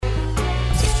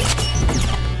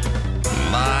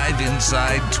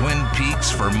inside Twin Peaks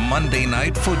for Monday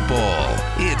Night Football.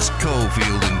 It's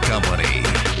Cofield and Company.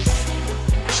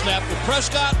 Snap to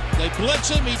Prescott. They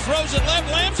blitz him. He throws it left,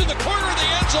 lands in the corner of the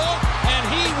end zone, and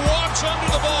he walks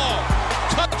under the ball.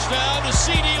 Touchdown to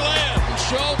C.D. Lamb. And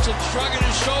Schultz is shrugging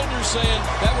his shoulders, saying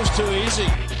that was too easy.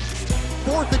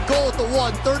 4th and goal at the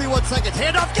 1, 31 seconds.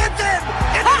 Handoff, Gibson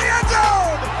into the end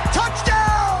zone.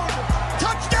 Touchdown!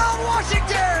 Touchdown,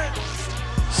 Washington!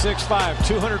 6'5",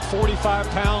 245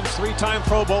 pounds, 3-time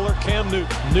Pro Bowler Cam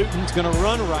Newton. Newton's going to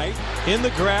run right in the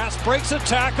grass, breaks a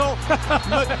tackle.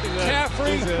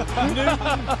 McCaffrey,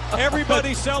 Newton,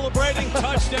 everybody celebrating,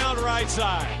 touchdown right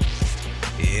side.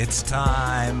 It's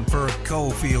time for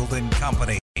Cofield and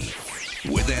Company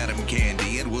with Adam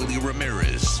Candy and Willie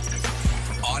Ramirez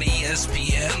on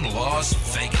ESPN Las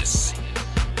Vegas.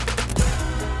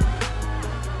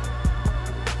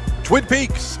 Twin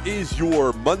Peaks is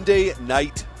your Monday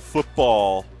Night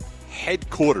Football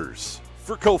headquarters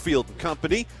for Cofield and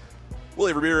Company.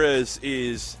 Willie Ramirez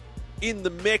is in the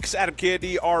mix. Adam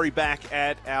Candy, Ari back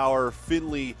at our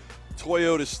Findlay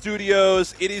Toyota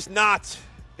studios. It is not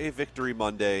a victory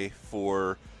Monday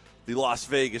for the Las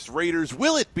Vegas Raiders.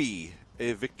 Will it be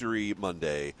a victory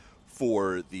Monday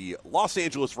for the Los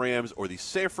Angeles Rams or the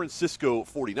San Francisco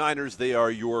 49ers? They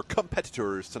are your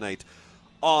competitors tonight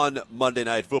on Monday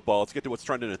Night Football. Let's get to what's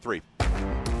trending at 3.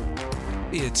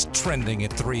 It's Trending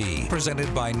at 3,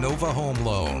 presented by Nova Home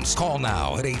Loans. Call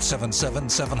now at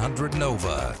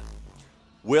 877-700-NOVA.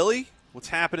 Willie, what's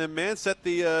happening, man? Set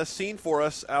the scene for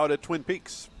us out at Twin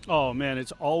Peaks. Oh, man,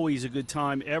 it's always a good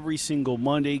time every single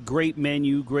Monday. Great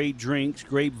menu, great drinks,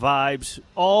 great vibes,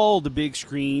 all the big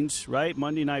screens, right?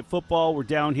 Monday Night Football. We're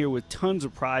down here with tons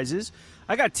of prizes.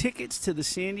 I got tickets to the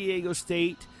San Diego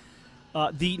State,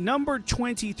 the number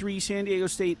 23 San Diego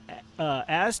State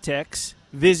Aztecs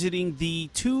visiting the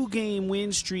 2-game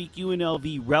win streak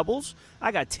UNLV Rebels.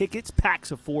 I got tickets, packs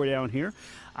of 4 down here.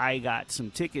 I got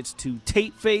some tickets to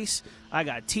Tape Face. I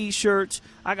got T-shirts.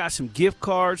 I got some gift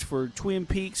cards for Twin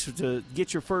Peaks to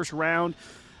get your first round.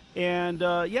 And,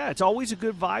 yeah, it's always a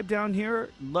good vibe down here.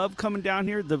 Love coming down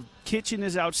here. The kitchen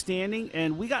is outstanding,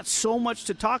 and we got so much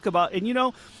to talk about. And, you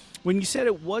know, when you said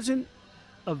it wasn't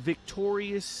a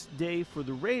victorious day for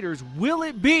the Raiders, will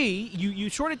it be? You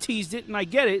sort of teased it, and I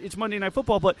get it. It's Monday Night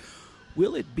Football, but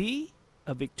will it be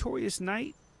a victorious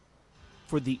night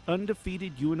for the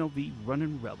undefeated UNLV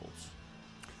Running Rebels?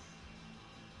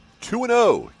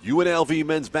 2-0 UNLV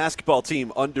men's basketball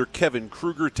team under Kevin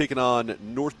Kruger taking on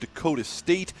North Dakota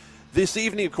State this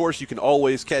evening. Of course, you can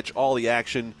always catch all the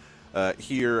action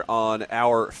here on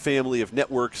our family of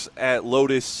networks at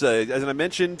Lotus. As I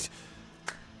mentioned,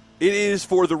 it is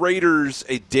for the Raiders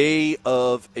a day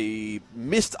of a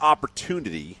missed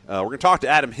opportunity. We're going to talk to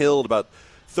Adam Hill in about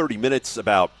 30 minutes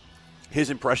about his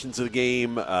impressions of the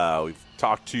game. We've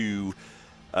talked to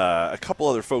a couple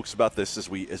other folks about this as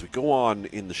we go on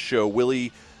in the show.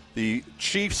 Willie, the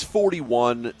Chiefs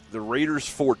 41, the Raiders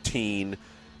 14.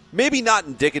 Maybe not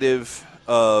indicative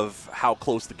of how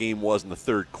close the game was in the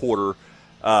third quarter.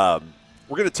 We're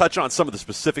going to touch on some of the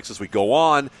specifics as we go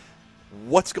on.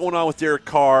 What's going on with Derek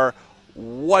Carr?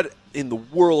 What in the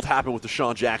world happened with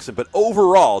Deshaun Jackson? But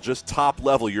overall, just top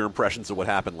level, your impressions of what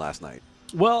happened last night.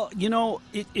 Well, you know,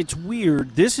 it's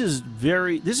weird. This has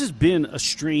been a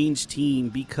strange team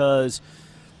because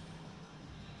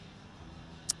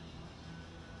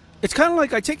it's kind of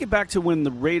like, I take it back to when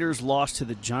the Raiders lost to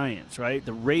the Giants, right?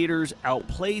 The Raiders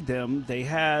outplayed them. They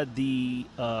had the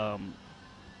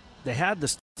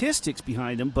statistics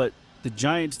behind them, but the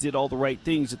Giants did all the right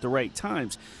things at the right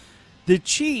times. The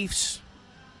Chiefs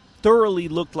thoroughly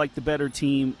looked like the better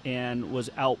team and was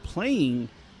outplaying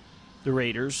the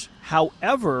Raiders.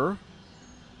 However,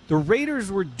 the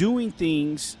Raiders were doing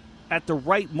things at the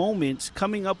right moments,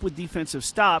 coming up with defensive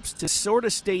stops to sort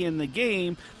of stay in the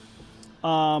game.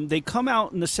 They come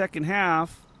out in the second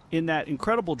half in that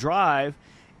incredible drive,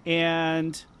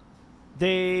 and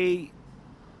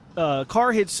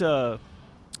Carr hits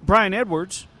Bryan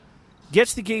Edwards,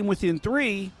 gets the game within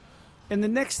 3, and the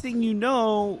next thing you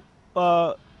know,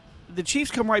 the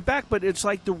Chiefs come right back, but it's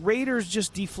like the Raiders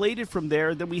just deflated from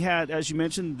there. Then we had, as you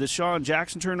mentioned, the Deshaun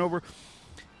Jackson turnover,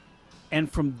 and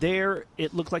from there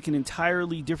it looked like an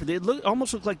entirely different. It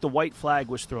almost looked like the white flag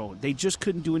was thrown. They just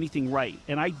couldn't do anything right,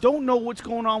 and I don't know what's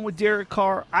going on with Derek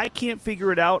Carr. I can't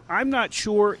figure it out. I'm not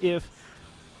sure if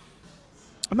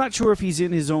he's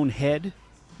in his own head,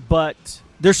 but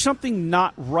there's something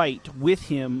not right with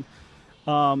him.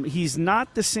 He's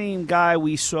not the same guy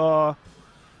we saw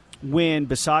when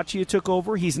Bisaccia took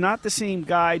over. He's not the same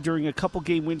guy during a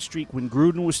couple-game win streak when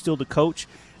Gruden was still the coach.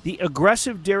 The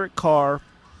aggressive Derek Carr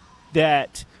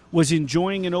that was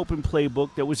enjoying an open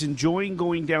playbook, that was enjoying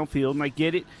going downfield. And I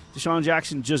get it, Deshaun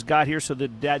Jackson just got here, so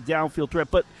that downfield threat.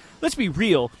 But let's be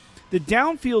real. The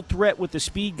downfield threat with the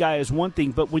speed guy is one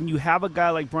thing, but when you have a guy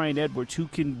like Bryan Edwards who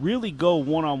can really go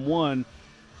one-on-one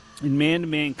in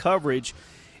man-to-man coverage,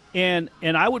 and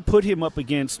I would put him up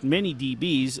against many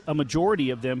DBs, a majority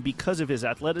of them, because of his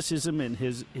athleticism and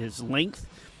his length.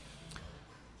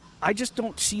 I just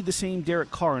don't see the same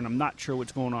Derek Carr, and I'm not sure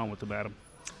what's going on with him, Adam.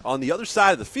 On the other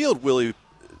side of the field, Willie,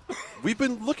 we've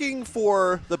been looking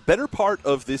for the better part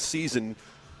of this season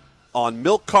on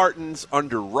milk cartons,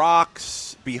 under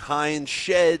rocks, behind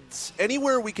sheds,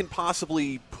 anywhere we can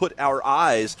possibly put our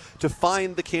eyes to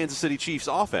find the Kansas City Chiefs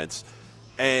offense.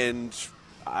 And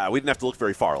we didn't have to look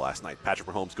very far last night. Patrick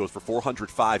Mahomes goes for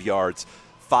 405 yards,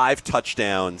 5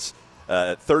 touchdowns,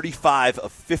 35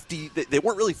 of 50. They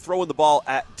weren't really throwing the ball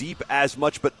deep as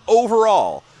much, but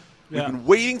overall, we've been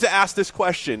waiting to ask this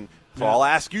question, so I'll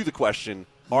ask you the question,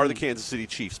 are the Kansas City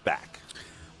Chiefs back?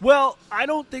 Well, I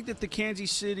don't think that the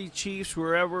Kansas City Chiefs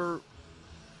were ever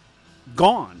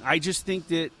gone. I just think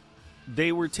that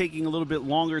they were taking a little bit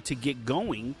longer to get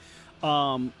going.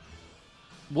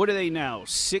 What are they now?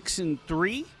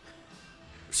 6-3?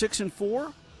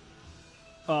 6-4?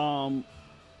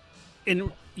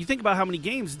 And you think about how many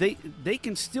games, they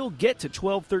can still get to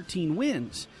 12, 13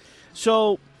 wins.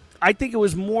 So I think it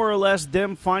was more or less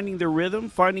them finding their rhythm,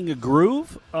 finding a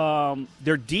groove.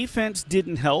 Their defense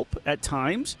didn't help at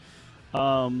times,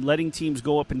 letting teams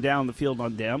go up and down the field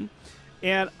on them.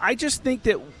 And I just think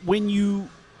that when you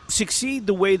succeed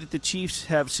the way that the Chiefs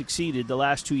have succeeded the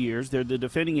last 2 years, they're the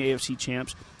defending AFC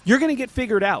champs, you're going to get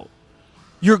figured out.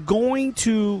 Your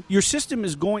system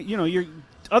is going, your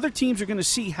other teams are going to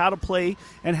see how to play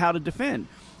and how to defend.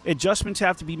 Adjustments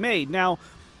have to be made. Now,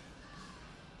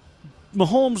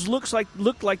 Mahomes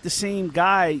looked like the same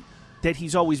guy that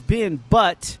he's always been,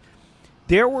 but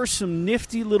there were some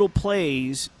nifty little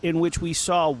plays in which we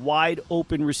saw wide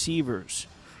open receivers.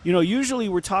 Usually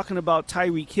we're talking about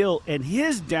Tyreek Hill and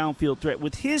his downfield threat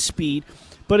with his speed,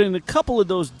 but in a couple of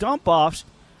those dump-offs,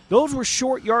 those were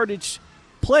short yardage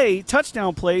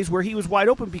touchdown plays where he was wide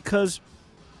open because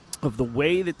of the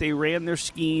way that they ran their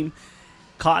scheme,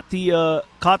 caught the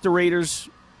Raiders,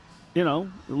 a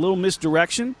little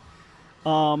misdirection.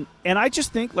 And I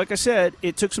just think, like I said,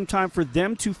 it took some time for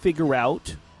them to figure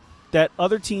out that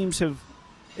other teams have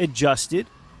adjusted.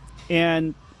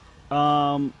 And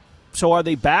so are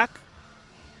they back?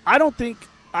 I don't think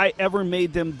I ever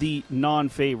made them the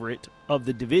non-favorite of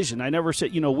the division. I never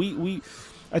said,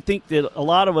 I think that a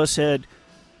lot of us said,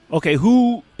 okay,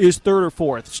 who is third or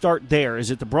fourth? Start there. Is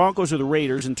it the Broncos or the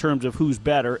Raiders in terms of who's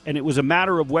better? And it was a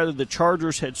matter of whether the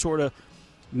Chargers had sort of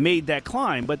made that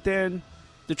climb. But then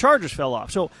the Chargers fell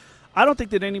off. So I don't think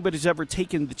that anybody's ever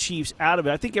taken the Chiefs out of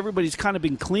it. I think everybody's kind of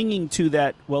been clinging to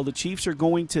that, well, the Chiefs are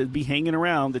going to be hanging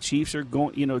around. The Chiefs are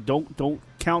going, don't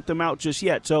count them out just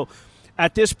yet. So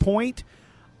at this point,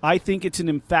 I think it's an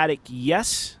emphatic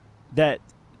yes that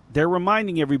they're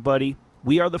reminding everybody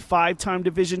we are the 5-time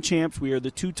division champs, we are the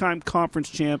 2-time conference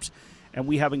champs, and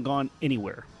we haven't gone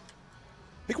anywhere.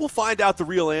 I think we'll find out the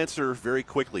real answer very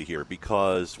quickly here,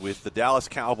 because with the Dallas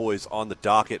Cowboys on the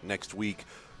docket next week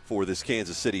for this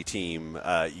Kansas City team,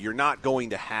 you're not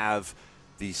going to have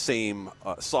the same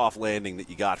soft landing that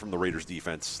you got from the Raiders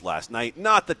defense last night.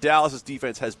 Not that Dallas's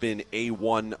defense has been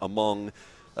A1 among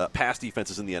past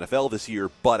defenses in the NFL this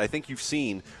year, but I think you've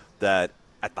seen that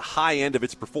at the high end of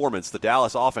its performance, the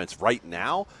Dallas offense right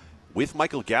now, with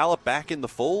Michael Gallup back in the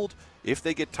fold, if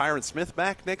they get Tyron Smith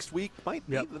back next week, might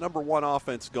be the number one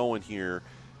offense going here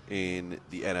in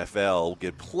the NFL. We'll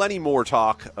get plenty more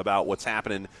talk about what's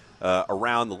happening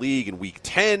around the league in Week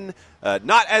 10.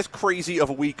 Not as crazy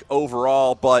of a week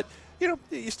overall, but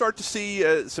you start to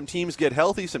see some teams get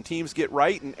healthy, some teams get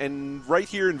right, and right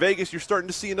here in Vegas, you're starting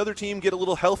to see another team get a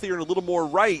little healthier and a little more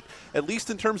right, at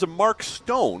least in terms of Mark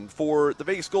Stone for the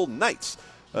Vegas Golden Knights.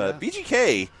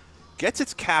 BGK gets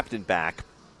its captain back.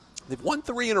 They've won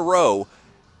 3 in a row,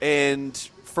 and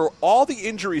for all the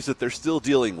injuries that they're still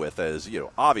dealing with, as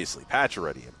obviously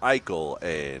Pacioretty and Eichel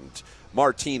and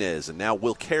Martinez, and now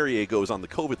Will Carrier goes on the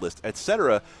COVID list,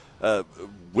 etc.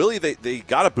 Willie, they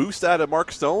got a boost out of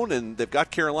Mark Stone, and they've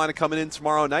got Carolina coming in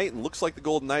tomorrow night, and looks like the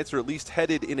Golden Knights are at least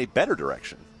headed in a better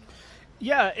direction.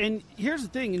 Yeah, and here's the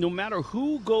thing. No matter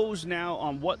who goes now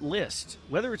on what list,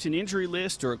 whether it's an injury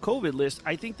list or a COVID list,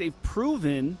 I think they've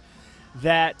proven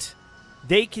that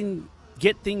they can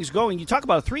get things going. You talk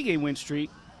about a 3-game win streak,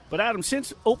 but Adam,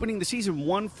 since opening the season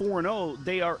 1-4-0,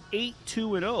 they are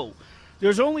 8-2-0.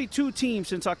 There's only 2 teams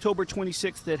since October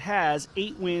 26th that has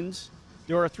 8 wins.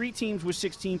 There are 3 teams with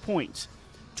 16 points.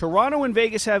 Toronto and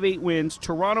Vegas have 8 wins.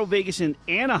 Toronto, Vegas, and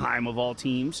Anaheim, of all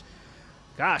teams.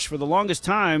 Gosh, for the longest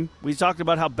time, we talked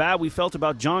about how bad we felt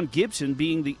about John Gibson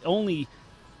being the only,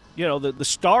 the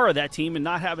star of that team and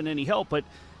not having any help. But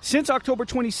since October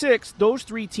 26th, those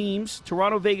 3 teams,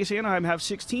 Toronto, Vegas, Anaheim, have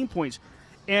 16 points.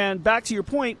 And back to your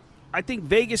point, I think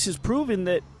Vegas has proven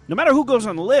that no matter who goes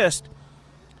on the list,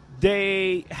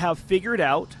 they have figured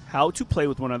out how to play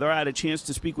with one another. I had a chance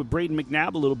to speak with Braden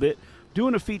McNabb a little bit,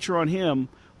 doing a feature on him.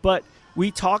 But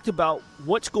we talked about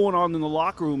what's going on in the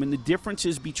locker room and the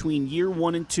differences between year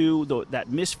 1 and 2, that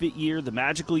misfit year, the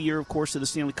magical year, of course, of the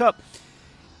Stanley Cup.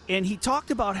 And he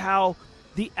talked about how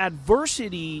the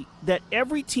adversity that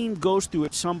every team goes through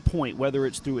at some point, whether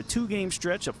it's through a 2-game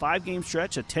stretch, a 5-game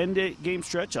stretch, a 10-game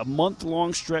stretch, a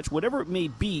month-long stretch, whatever it may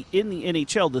be in the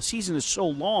NHL, the season is so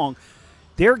long,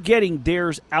 they're getting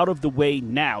theirs out of the way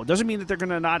now. Doesn't mean that they're going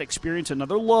to not experience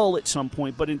another lull at some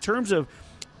point, but in terms of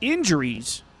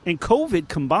injuries and COVID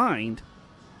combined,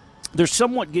 they're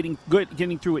somewhat getting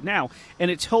through it now,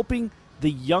 and it's helping the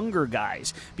younger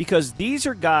guys because these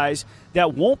are guys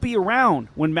that won't be around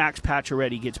when Max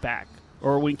Pacioretty gets back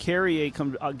or when Carrier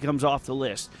comes off the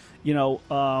list.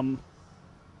 When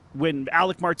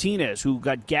Alec Martinez, who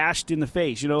got gashed in the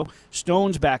face,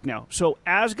 Stone's back now. So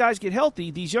as guys get healthy,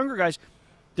 these younger guys,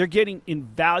 they're getting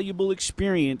invaluable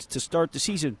experience to start the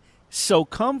season. So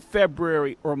come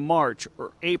February or March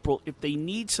or April, if they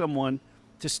need someone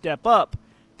to step up,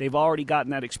 they've already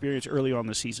gotten that experience early on in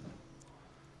the season.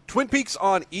 Twin Peaks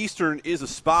on Eastern is a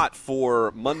spot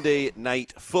for Monday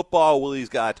Night Football. Willie's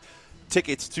got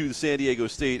tickets to the San Diego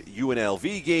State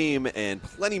UNLV game and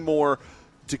plenty more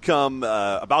to come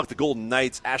about the Golden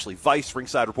Knights. Ashley Weiss,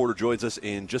 ringside reporter, joins us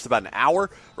in just about an hour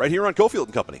right here on Cofield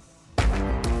and Company.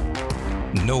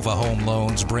 Nova Home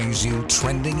Loans brings you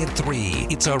Trending at 3.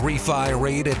 It's a refi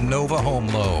rate at Nova Home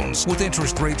Loans. With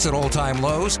interest rates at all-time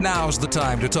lows, now's the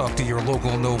time to talk to your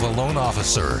local Nova loan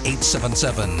officer.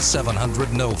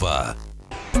 877-700-NOVA.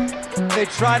 They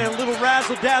tried a little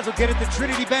razzle-dazzle, get it to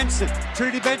Trinity Benson.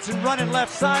 Trinity Benson running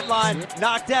left sideline.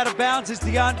 Knocked out of bounds is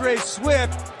DeAndre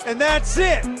Swift. And that's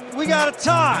it. We got a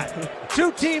tie.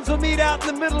 2 teams will meet out in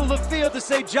the middle of the field to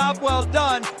say job well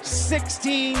done.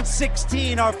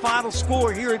 16-16 our final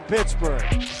score here in Pittsburgh.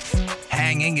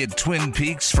 Hanging at Twin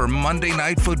Peaks for Monday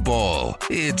Night Football.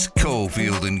 It's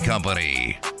Cofield and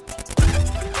Company.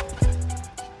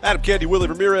 Adam Candy, Willie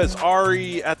Ramirez,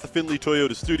 Ari at the Findlay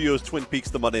Toyota Studios, Twin Peaks,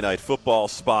 the Monday Night Football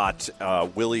spot.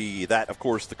 Willie, that, of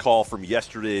course, the call from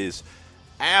yesterday's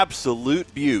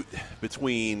absolute beaut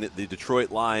between the Detroit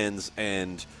Lions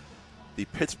and the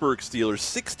Pittsburgh Steelers.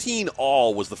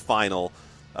 16-all was the final.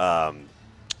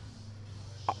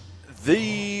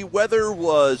 The weather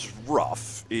was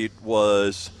rough. It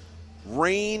was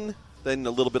rain, then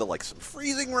a little bit of like some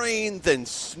freezing rain, then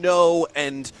snow,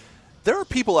 and there are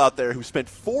people out there who spent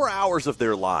 4 hours of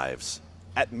their lives,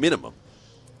 at minimum,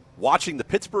 watching the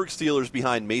Pittsburgh Steelers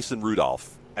behind Mason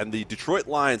Rudolph and the Detroit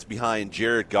Lions behind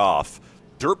Jared Goff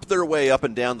derp their way up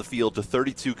and down the field to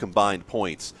 32 combined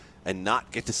points and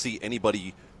not get to see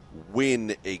anybody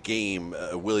win a game.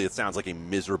 Willie, it sounds like a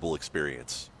miserable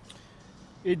experience.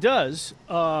 It does,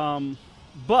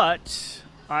 but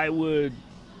I would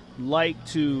like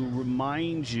to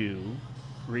remind you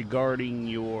regarding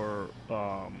your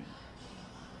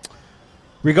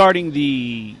regarding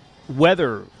the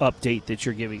weather update that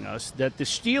you're giving us, that the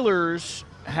Steelers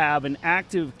have an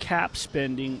active cap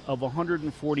spending of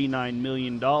 $149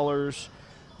 million.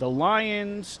 The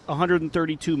Lions,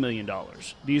 $132 million.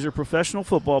 These are professional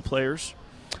football players.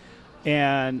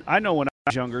 And I know when I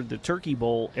was younger, the Turkey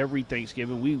Bowl, every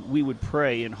Thanksgiving, we would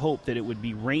pray and hope that it would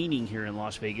be raining here in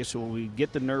Las Vegas. So when we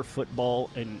get the Nerf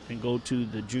football and go to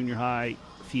the junior high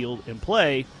field and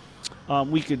play,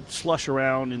 we could slush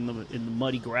around in the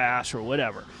muddy grass or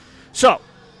whatever. So,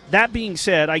 that being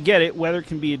said, I get it. Weather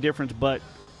can be a difference, but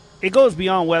it goes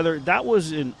beyond weather. That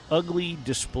was an ugly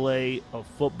display of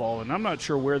football, and I'm not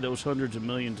sure where those hundreds of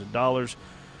millions of dollars.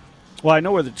 Well, I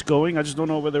know where it's going. I just don't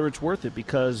know whether it's worth it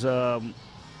because I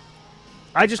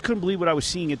just couldn't believe what I was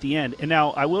seeing at the end. And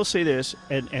now I will say this,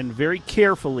 and very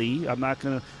carefully, I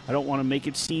don't want to make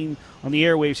it seem on the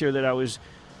airwaves here that I was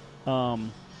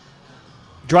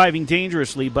driving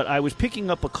dangerously, but I was picking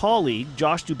up a colleague.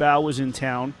 Josh Dubow was in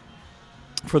town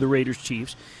for the Raiders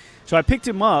Chiefs. So I picked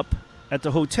him up at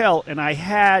the hotel, and I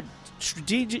had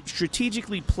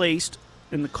strategically placed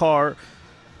in the car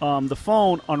the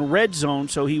phone on red zone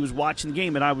so he was watching the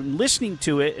game, and I was listening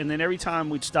to it, and then every time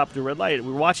we'd stop at the red light,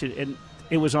 we were watching it, and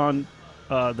it was on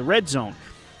the red zone.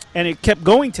 And it kept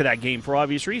going to that game for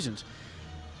obvious reasons.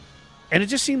 And it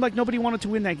just seemed like nobody wanted to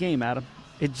win that game, Adam.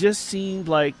 It just seemed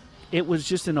like it was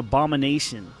just an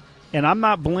abomination. And I'm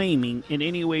not blaming in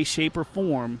any way, shape, or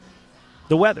form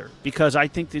the weather, because I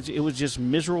think that it was just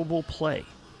miserable play.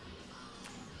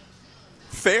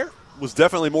 Fair. Was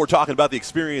definitely more talking about the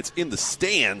experience in the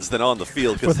stands than on the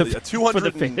field, because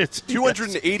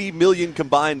 $280 million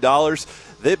combined dollars.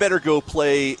 They better go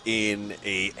play in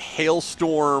a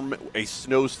hailstorm, a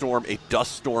snowstorm, a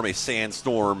dust storm, a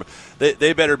sandstorm.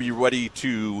 They better be ready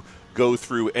to go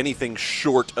through anything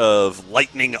short of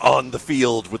lightning on the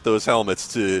field with those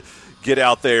helmets to get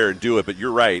out there and do it. But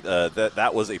you're right.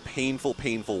 That was a painful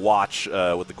watch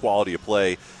with the quality of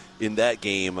play in that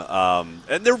game.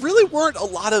 And there really weren't a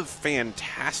lot of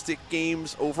fantastic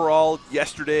games overall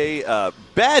yesterday.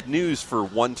 Bad news for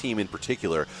one team in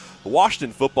particular. The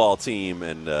Washington football team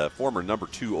and former number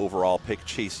 2 overall pick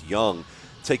Chase Young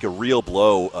take a real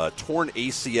blow. Torn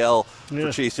ACL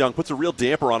for Chase Young puts a real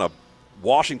damper on a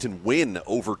Washington win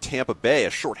over Tampa Bay, a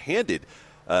shorthanded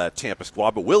Tampa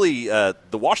squad. But Willie, the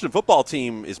Washington football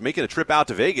team is making a trip out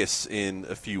to Vegas in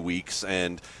a few weeks,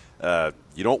 and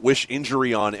you don't wish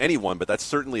injury on anyone, but that's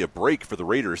certainly a break for the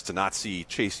Raiders to not see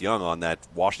Chase Young on that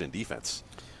Washington defense.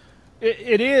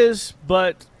 It is,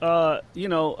 but, I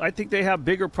think they have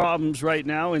bigger problems right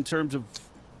now in terms of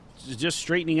just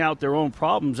straightening out their own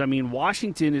problems. I mean,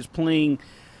 Washington is playing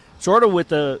sort of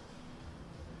with a,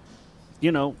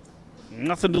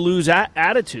 nothing to lose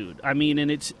attitude. I mean,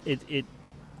 and it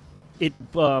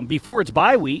before its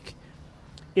bye week,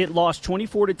 it lost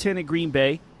 24-10 at Green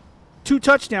Bay, 2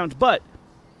 touchdowns, but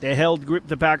they held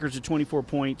the Packers to 24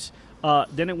 points.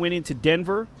 Then it went into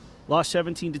Denver, lost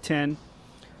 17-10.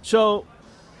 So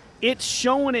it's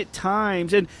showing at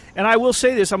times, and I will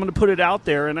say this, I'm going to put it out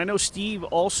there, and I know Steve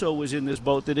also was in this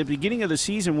boat, that at the beginning of the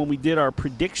season when we did our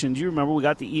predictions, you remember we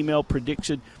got the email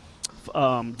prediction,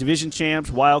 division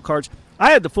champs, wild cards. I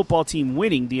had the football team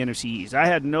winning the NFC East. I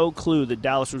had no clue that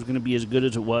Dallas was going to be as good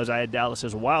as it was. I had Dallas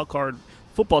as a wild card,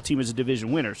 football team as a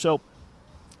division winner. So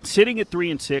sitting at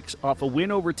 3-6 off a win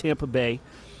over Tampa Bay,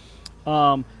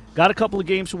 got a couple of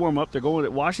games to warm up.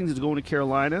 Washington's going to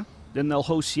Carolina. Then they'll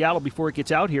host Seattle before it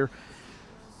gets out here.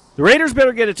 The Raiders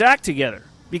better get its act together,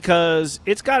 because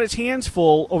it's got its hands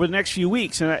full over the next few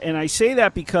weeks. And I say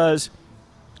that because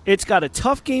it's got a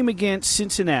tough game against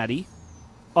Cincinnati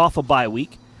off a bye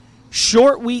week,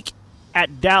 short week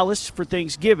at Dallas for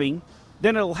Thanksgiving.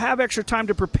 Then it'll have extra time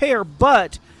to prepare.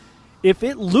 But if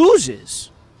it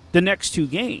loses the next 2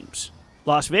 games,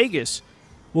 Las Vegas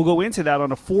will go into that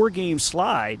on a 4-game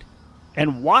slide,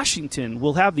 and Washington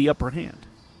will have the upper hand.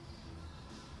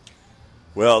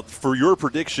 Well, for your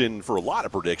prediction, for a lot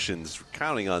of predictions,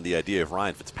 counting on the idea of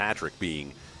Ryan Fitzpatrick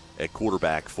being at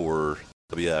quarterback for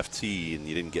WFT, and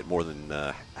you didn't get more than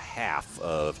half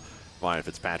of Ryan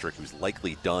Fitzpatrick, who's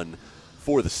likely done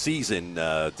for the season.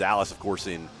 Dallas, of course,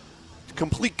 in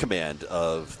complete command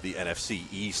of the NFC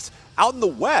East. Out in the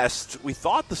West, we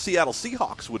thought the Seattle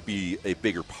Seahawks would be a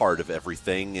bigger part of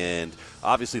everything, and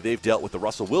obviously they've dealt with the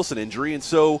Russell Wilson injury. And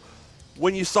so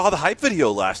when you saw the hype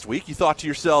video last week, you thought to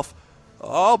yourself,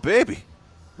 oh, baby,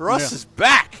 Russ is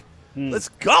back. Let's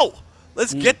go.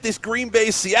 Let's get this Green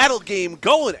Bay-Seattle game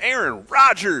going. Aaron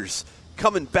Rodgers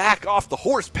coming back off the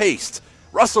horse paste.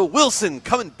 Russell Wilson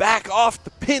coming back off the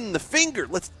pin, the finger.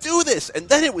 Let's do this. And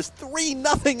then it was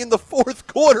 3-0 in the fourth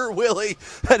quarter, Willie,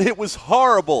 and it was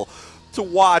horrible to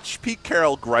watch. Pete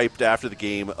Carroll griped after the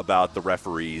game about the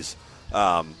referees.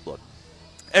 Look,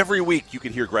 every week you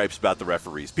can hear gripes about the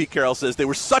referees. Pete Carroll says they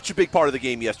were such a big part of the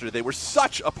game yesterday. They were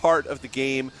such a part of the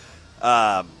game.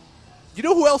 You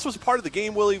know who else was a part of the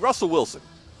game, Willie? Russell Wilson.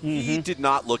 He did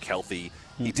not look healthy.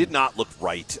 He did not look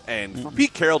right. And for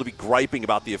Pete Carroll to be griping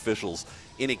about the officials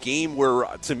in a game where,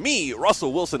 to me,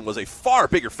 Russell Wilson was a far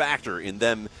bigger factor in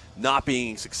them not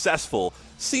being successful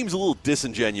seems a little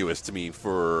disingenuous to me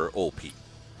for old Pete.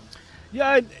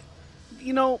 Yeah,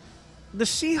 the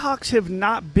Seahawks have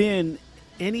not been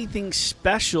anything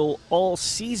special all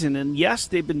season, and yes,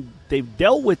 they've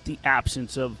dealt with the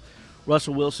absence of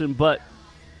Russell Wilson, but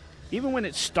even when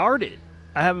it started,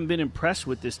 I haven't been impressed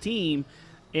with this team.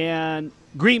 And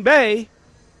Green Bay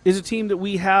is a team that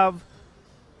we have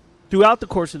throughout the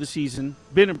course of the season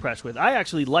been impressed with. I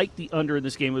actually liked the under in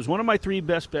this game. It was one of my 3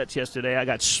 best bets yesterday. I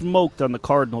got smoked on the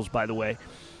Cardinals, by the way.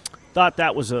 Thought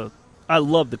that was I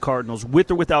love the Cardinals,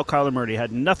 with or without Kyler Murray. It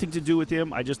had nothing to do with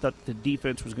him. I just thought the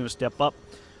defense was going to step up.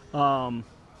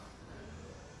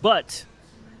 But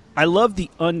I love the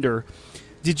under.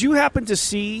 Did you happen to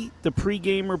see the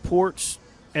pregame reports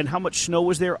and how much snow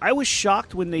was there? I was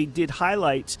shocked when they did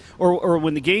highlights or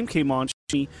when the game came on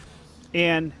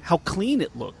and how clean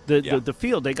it looked, the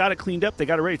field. They got it cleaned up. They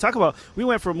got it ready. Talk about, we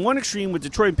went from one extreme with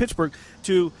Detroit and Pittsburgh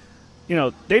to,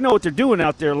 they know what they're doing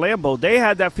out there, Lambeau. They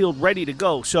had that field ready to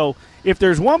go. So if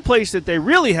there's one place that they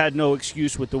really had no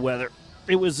excuse with the weather,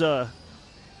 it was up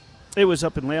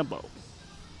in Lambeau.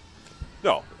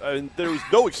 No, there was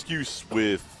no excuse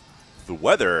with the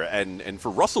weather. And for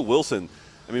Russell Wilson,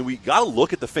 I mean, we got to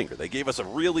look at the finger. They gave us a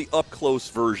really up-close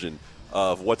version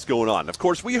of what's going on. Of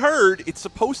course, we heard it's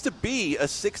supposed to be a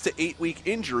 6 to 8 week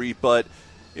injury, but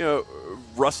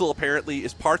Russell apparently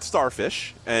is part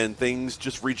starfish, and things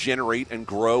just regenerate and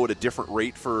grow at a different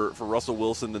rate for Russell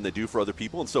Wilson than they do for other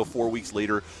people. And so 4 weeks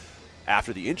later,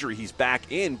 after the injury, he's back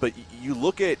in. But you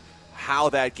look at how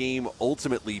that game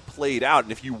ultimately played out,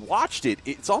 and if you watched it,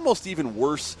 it's almost even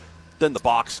worse than the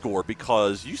box score,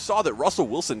 because you saw that Russell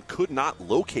Wilson could not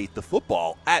locate the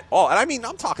football at all. And I mean,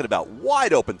 I'm talking about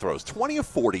wide open throws, 20 of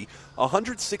 40,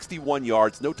 161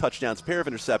 yards, no touchdowns, pair of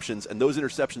interceptions, and those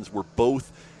interceptions were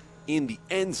both in the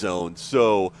end zone.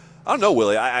 So I don't know,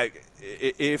 Willie.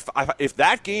 If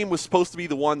that game was supposed to be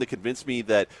the one that convinced me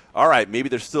that, all right, maybe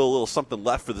there's still a little something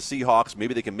left for the Seahawks,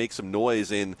 maybe they can make some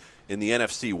noise in the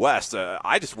NFC West,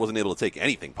 I just wasn't able to take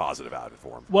anything positive out of it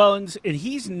for him. Well, and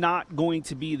he's not going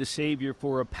to be the savior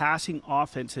for a passing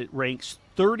offense that ranks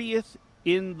 30th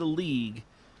in the league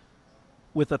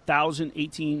with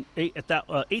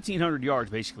 1,800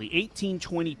 yards, basically,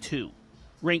 1,822.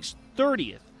 Ranks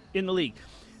 30th in the league.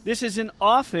 This is an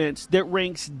offense that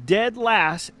ranks dead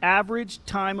last average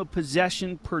time of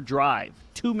possession per drive,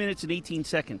 2 minutes and 18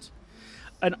 seconds.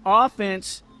 An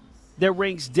offense that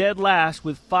ranks dead last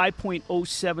with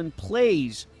 5.07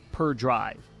 plays per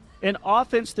drive. An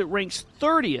offense that ranks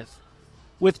 30th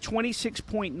with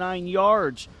 26.9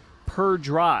 yards per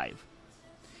drive.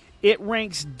 It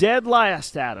ranks dead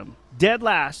last, Adam, dead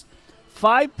last.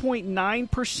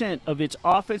 5.9% of its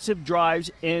offensive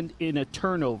drives end in a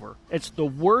turnover. It's the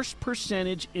worst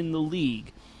percentage in the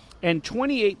league. And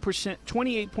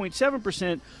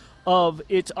 28.7% of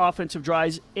its offensive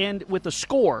drives end with a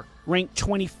score, ranked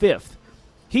 25th.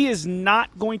 He is not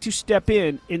going to step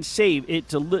in and save.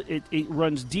 It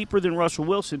runs deeper than Russell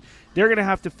Wilson. They're going to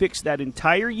have to fix that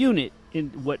entire unit in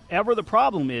whatever the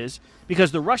problem is,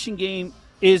 because the rushing game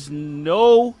is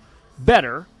no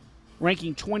better,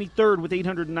 ranking 23rd with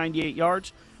 898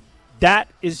 yards. That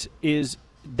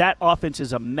offense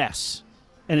is a mess,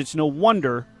 and it's no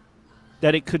wonder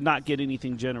that it could not get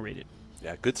anything generated.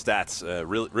 Yeah, good stats,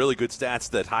 really good stats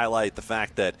that highlight the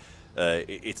fact that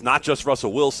it's not just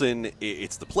Russell Wilson,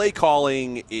 it's the play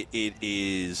calling, it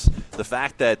is the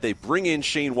fact that they bring in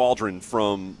Shane Waldron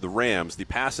from the Rams, the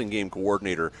passing game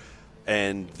coordinator,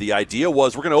 and the idea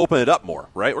was we're going to open it up more,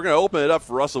 right? We're going to open it up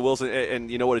for Russell Wilson,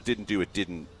 and you know what it didn't do? It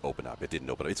didn't open up.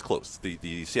 It's closed.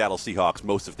 The Seattle Seahawks,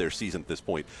 most of their season at this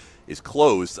point is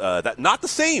closed. That not the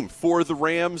same for the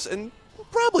Rams, and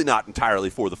probably not entirely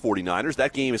for the 49ers.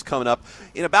 That game is coming up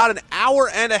in about an hour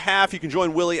and a half. You can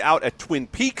join Willie out at Twin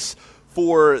Peaks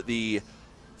for the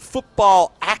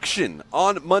football action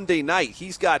on Monday night.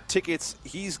 He's got tickets.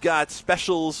 He's got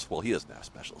specials. Well, he doesn't have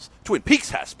specials. Twin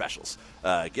Peaks has specials.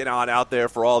 Get on out there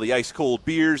for all the ice-cold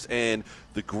beers and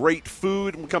the great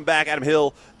food. When we come back, Adam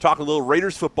Hill talking a little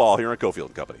Raiders football here on Cofield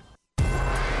and Company.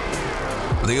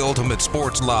 The Ultimate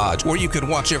Sports Lodge, where you can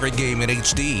watch every game in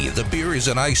HD. The beer is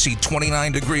an icy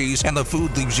 29 degrees, and the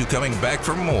food leaves you coming back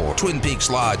for more. Twin Peaks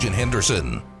Lodge in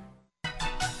Henderson.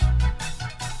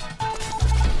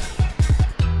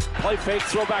 Play fake,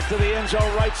 throw back to the end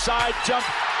zone, right side, jump,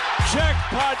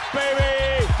 jackpot,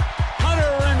 baby! Hunter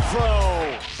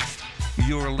Renfrow.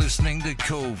 You're listening to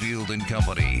Cofield and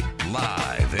Company,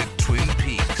 live at Twin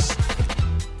Peaks.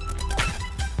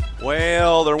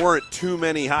 Well, there weren't too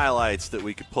many highlights that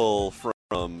we could pull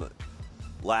from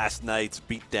last night's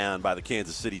beatdown by the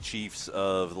Kansas City Chiefs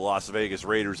of the Las Vegas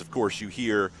Raiders. Of course, you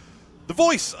hear the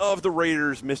voice of the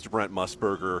Raiders, Mr. Brent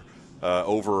Musburger,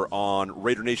 over on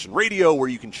Raider Nation Radio, where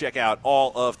you can check out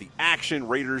all of the action.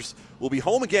 Raiders will be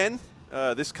home again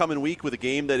this coming week with a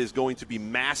game that is going to be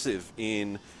massive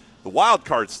in the wild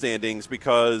card standings,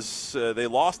 because they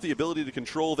lost the ability to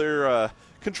control their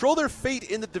fate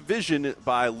in the division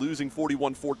by losing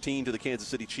 41-14 to the Kansas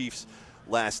City Chiefs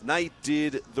last night.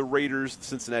 Did the Raiders, the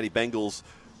Cincinnati Bengals,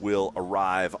 will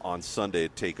arrive on Sunday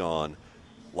to take on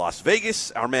Las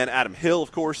Vegas. Our man Adam Hill,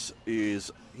 of course,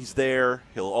 he's there.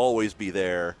 He'll always be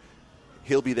there.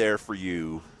 He'll be there for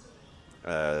you.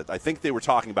 I think they were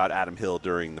talking about Adam Hill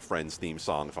during the Friends theme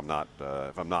song, if I'm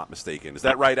not mistaken. Is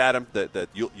that right, Adam? That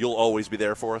you'll always be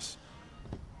there for us?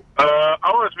 I'll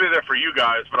always be there for you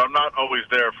guys, but I'm not always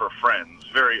there for Friends.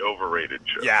 Very overrated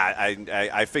show. Yeah,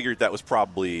 I figured that was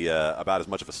probably about as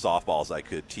much of a softball as I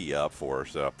could tee up for.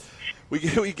 So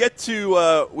we get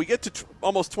to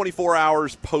almost 24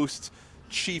 hours post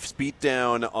Chiefs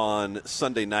beatdown on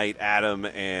Sunday night, Adam,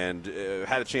 and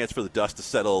had a chance for the dust to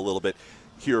settle a little bit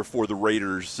here for the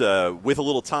Raiders. With a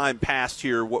little time passed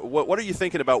here, what are you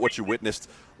thinking about what you witnessed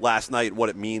last night and what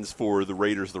it means for the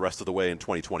Raiders the rest of the way in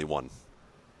 2021?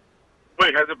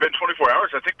 Wait, has it been 24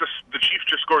 hours? I think the Chiefs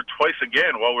just scored twice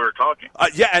again while we were talking.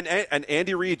 And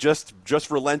Andy Reid just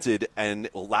relented and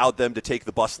allowed them to take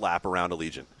the bus lap around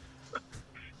Allegiant.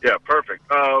 Yeah, perfect.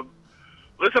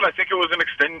 Listen, I think it was an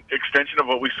extension of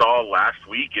what we saw last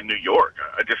week in New York.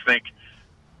 I just think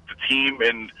the team,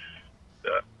 and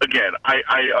again,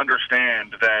 I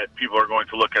understand that people are going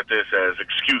to look at this as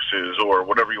excuses or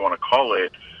whatever you want to call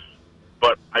it,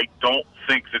 but I don't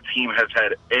think the team has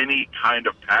had any kind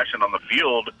of passion on the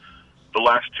field the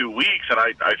last 2 weeks, and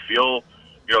I feel,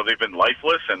 they've been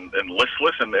lifeless and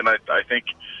listless, and I think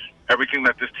everything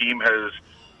that this team has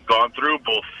gone through,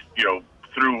 both,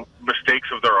 through mistakes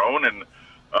of their own and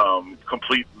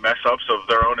complete mess-ups of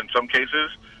their own in some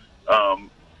cases,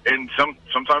 and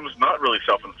sometimes not really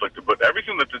self-inflicted, but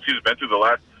everything that the team's been through the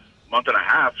last month and a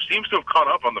half seems to have caught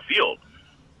up on the field.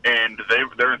 And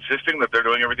they're insisting that they're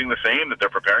doing everything the same, that they're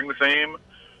preparing the same,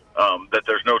 that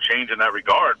there's no change in that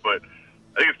regard. But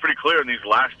I think it's pretty clear in these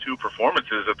last two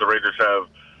performances that the Raiders have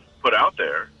put out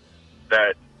there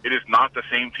that it is not the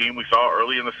same team we saw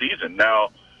early in the season. Now,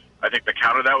 I think the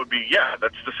counter to that would be,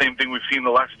 that's the same thing we've seen the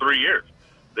last 3 years.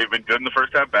 They've been good in the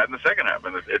first half, bad in the second half,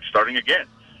 and it's starting again.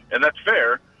 And that's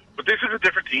fair, but this is a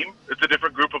different team. It's a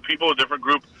different group of people, a different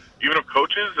group even of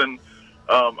coaches, and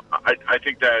I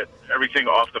think that everything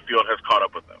off the field has caught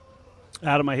up with them.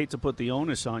 Adam, I hate to put the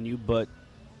onus on you, but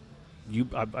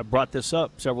I brought this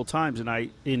up several times, and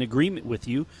in agreement with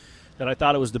you that I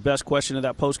thought it was the best question of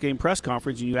that post-game press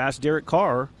conference, and you asked Derek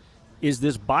Carr, is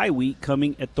this bye week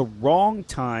coming at the wrong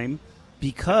time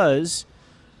because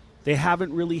they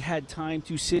haven't really had time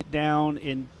to sit down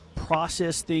and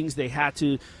process things? They had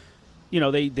to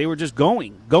they were just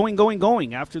going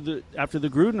after the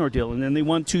Gruden ordeal, and then they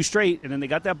won 2 straight, and then they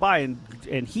got that bye,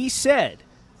 and he said,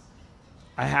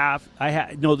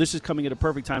 this is coming at a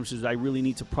perfect time, says I really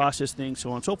need to process things,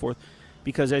 so on and so forth,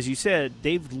 because as you said,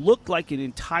 they've looked like an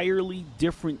entirely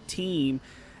different team,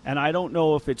 and I don't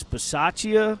know if it's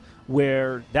Bisaccia,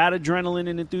 where that adrenaline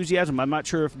and enthusiasm, I'm not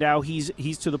sure if now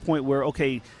he's to the point where,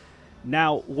 okay,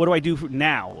 now, what do I do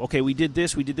now? Okay, we did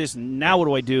this, now what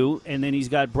do I do? And then he's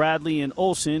got Bradley and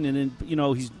Olsen, and then,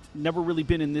 he's never really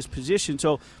been in this position.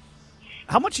 So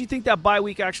how much do you think that bye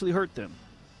week actually hurt them?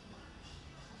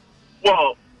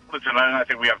 Well, listen, I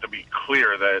think we have to be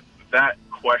clear that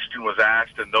question was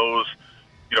asked and those,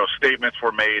 statements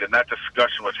were made and that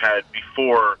discussion was had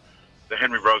before the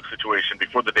Henry Ruggs situation,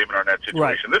 before the Damon Arnett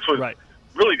situation. Right. This was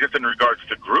really just in regards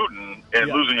to Gruden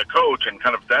and losing a coach and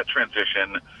kind of that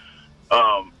transition.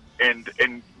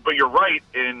 But you're right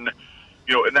in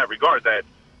that regard that,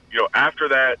 after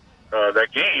that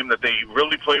game that they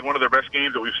really played one of their best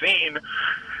games that we've seen.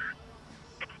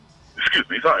 Excuse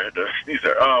me, sorry, I had to sneeze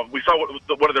there. We saw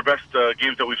one of their best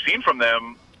games that we've seen from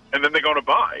them, and then they go to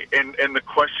bye. And the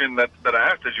question that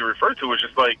I asked, as you referred to, was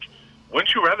just like,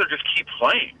 wouldn't you rather just keep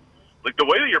playing? Like, the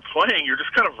way that you're playing, you're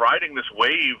just kind of riding this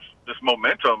wave, this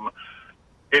momentum.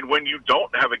 And when you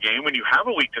don't have a game, when you have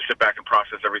a week to sit back and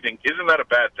process everything, isn't that a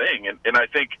bad thing? And I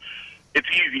think it's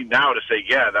easy now to say,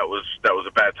 that was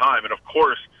a bad time. And, of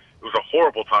course, it was a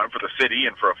horrible time for the city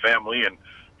and for a family and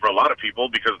for a lot of people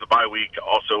because the bye week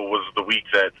also was the week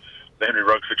that the Henry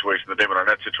Ruggs situation, the Damon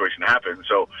Arnett situation happened.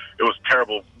 So it was a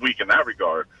terrible week in that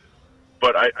regard.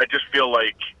 But I just feel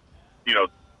like,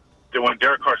 that when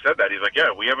Derek Carr said that, he's like,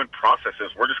 we haven't processed this.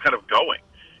 We're just kind of going.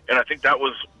 And I think that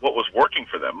was what was working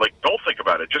for them. Like, don't think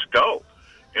about it. Just go.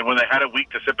 And when they had a week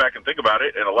to sit back and think about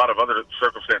it, and a lot of other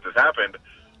circumstances happened,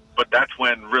 but that's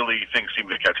when really things seemed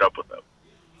to catch up with them.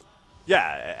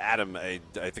 Yeah, Adam, I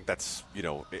think that's,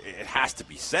 it has to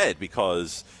be said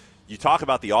because you talk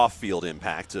about the off-field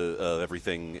impact of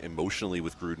everything emotionally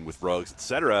with Gruden, with Ruggs, et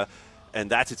cetera, and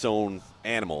that's its own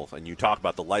animal. And you talk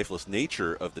about the lifeless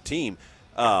nature of the team.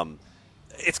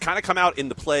 It's kind of come out in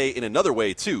the play in another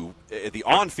way, too, the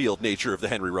on-field nature of the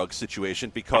Henry Ruggs situation,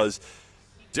 because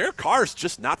Derek Carr's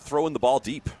just not throwing the ball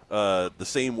deep the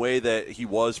same way that he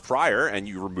was prior, and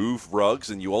you remove Ruggs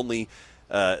and you only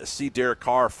see Derek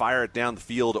Carr fire it down the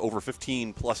field over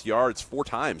 15-plus yards 4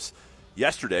 times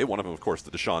yesterday. One of them, of course,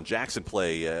 the Deshaun Jackson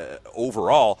play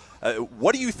overall.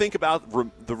 What do you think about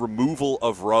the removal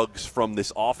of Ruggs from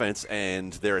this offense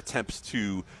and their attempts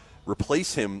to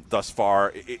replace him thus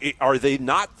far? Are they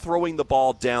not throwing the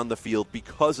ball down the field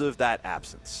because of that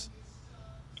absence?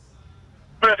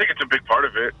 But I think it's a big part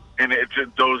of it, and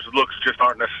those looks just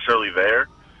aren't necessarily there.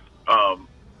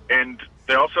 And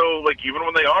they also, like, even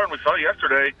when they are, and we saw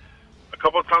yesterday, a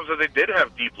couple of times that they did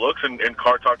have deep looks, and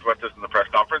Carr talked about this in the press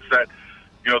conference, that,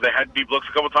 they had deep looks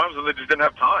a couple of times and they just didn't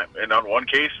have time. And on one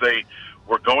case, they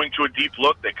were going to a deep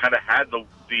look. They kind of had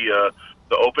the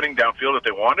opening downfield that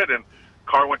they wanted, and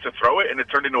Carr went to throw it, and it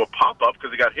turned into a pop-up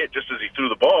because he got hit just as he threw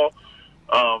the ball.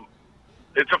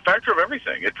 It's a factor of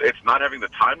everything. It's not having the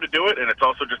time to do it, and it's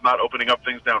also just not opening up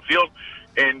things downfield.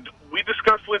 And we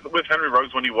discussed with Henry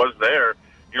Ruggs when he was there,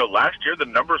 last year the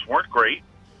numbers weren't great,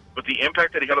 but the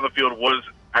impact that he got on the field was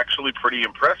actually pretty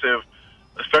impressive,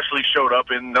 especially showed up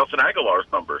in Nelson Aguilar's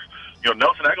numbers.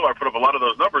 Nelson Aguilar put up a lot of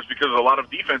those numbers because a lot of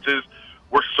defenses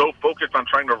were so focused on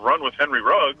trying to run with Henry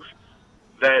Ruggs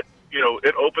that,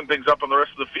 it opened things up on the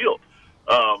rest of the field.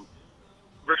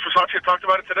 Rich Versace talked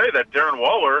about it today, that Darren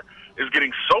Waller is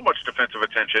getting so much defensive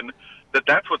attention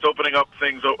that's what's opening up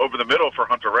things over the middle for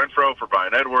Hunter Renfrow, for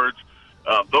Bryan Edwards.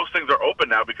 Those things are open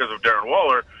now because of Darren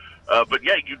Waller. But,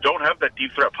 yeah, you don't have that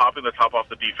deep threat popping the top off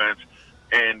the defense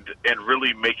and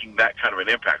really making that kind of an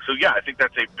impact. So, yeah, I think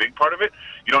that's a big part of it.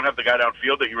 You don't have the guy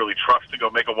downfield that you really trust to go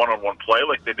make a one-on-one play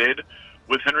like they did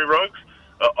with Henry Ruggs.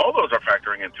 All those are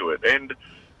factoring into it. And,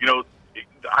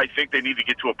 I think they need to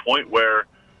get to a point where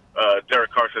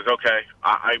Derek Carr says, okay,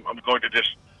 I'm going to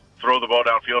just throw the ball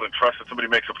downfield and trust that somebody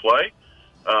makes a play.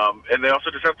 And they also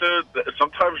just have to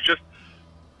sometimes just,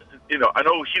 I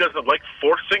know he doesn't like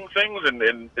forcing things,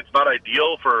 and it's not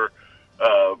ideal for,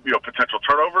 potential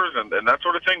turnovers and that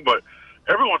sort of thing. But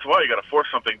every once in a while, you got to force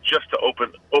something just to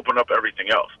open up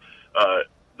everything else.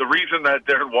 The reason that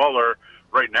Darren Waller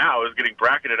right now is getting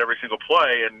bracketed every single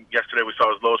play, and yesterday we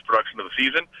saw his lowest production of the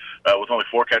season with only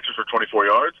 4 catches for 24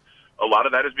 yards. A lot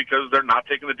of that is because they're not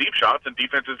taking the deep shots, and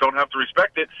defenses don't have to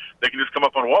respect it. They can just come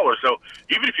up on Waller. So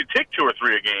even if you take 2 or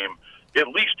 3 a game, at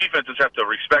least defenses have to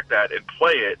respect that and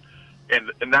play it,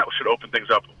 and that should open things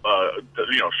up,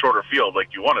 shorter field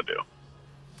like you want to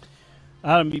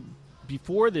do.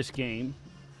 Before this game,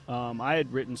 I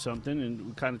had written something, and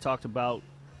we kind of talked about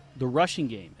the rushing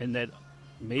game, and that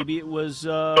maybe it was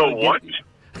what?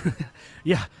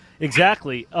 Yeah,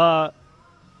 exactly.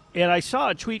 And I saw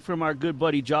a tweet from our good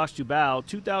buddy Josh Dubow,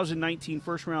 2019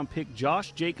 first-round pick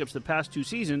Josh Jacobs the past 2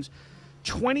 seasons,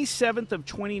 27th of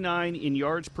 29 in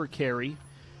yards per carry,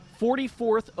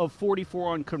 44th of 44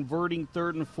 on converting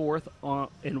 3rd and 4th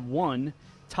and 1,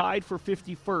 tied for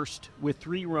 51st with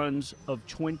 3 runs of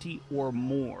 20 or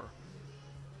more.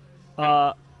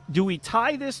 Do we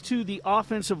tie this to the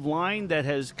offensive line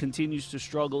that continues to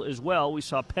struggle as well? We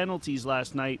saw penalties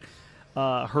last night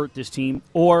hurt this team.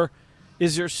 Or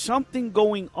is there something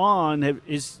going on?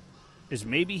 Is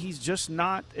maybe he's just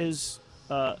not as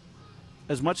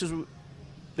much as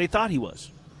they thought he was?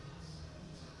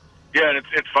 Yeah, and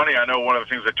it's funny. I know one of the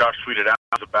things that Josh tweeted out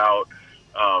was about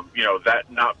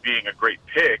that not being a great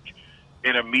pick,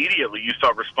 and immediately you saw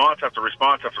response after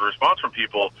response after response from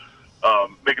people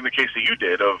making the case that you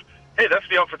did of, hey, that's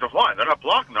the offensive line. They're not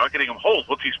blocking. They're not getting him holes.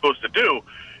 What's he supposed to do?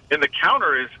 And the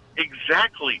counter is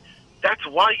exactly that's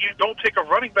why you don't take a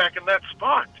running back in that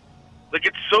spot. Like,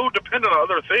 it's so dependent on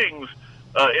other things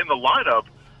in the lineup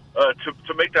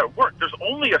to make that work. There's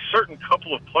only a certain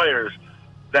couple of players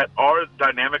that are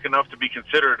dynamic enough to be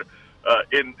considered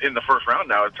in the first round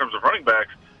now in terms of running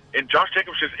backs, and Josh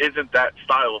Jacobs just isn't that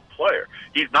style of player.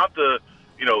 He's not the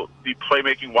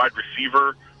playmaking wide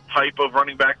receiver type of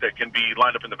running back that can be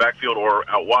lined up in the backfield or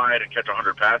out wide and catch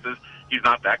 100 passes. He's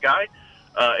not that guy,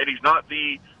 and he's not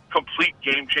the complete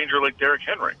game changer like Derrick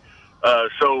Henry.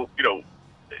 So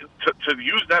to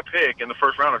use that pick in the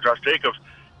first round of Josh Jacobs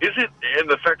isn't, and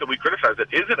the fact that we criticize it,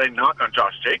 isn't a knock on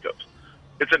Josh Jacobs.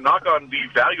 It's a knock on the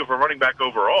value of a running back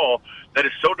overall that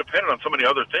is so dependent on so many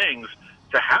other things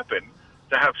to happen,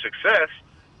 to have success.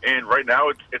 And right now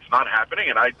it's not happening.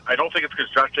 And I don't think it's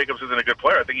because Josh Jacobs isn't a good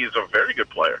player. I think he's a very good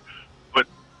player. But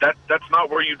that's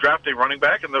not where you draft a running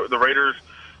back. And the Raiders,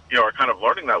 are kind of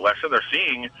learning that lesson. They're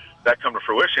seeing that come to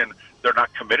fruition. They're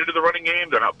not committed to the running game.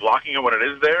 They're not blocking it when it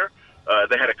is there.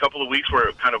 They had a couple of weeks where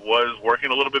it kind of was working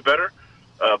a little bit better.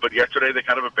 But yesterday they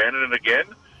kind of abandoned it again.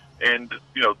 And,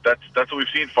 that's what we've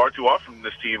seen far too often from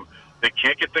this team. They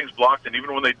can't get things blocked, and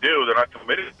even when they do, they're not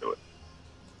committed to it.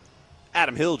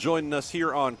 Adam Hill joining us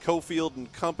here on Cofield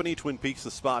and Company, Twin Peaks, the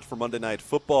spot for Monday Night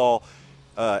Football.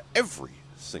 Every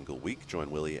single week, join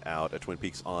Willie out at Twin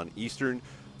Peaks on Eastern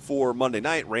for Monday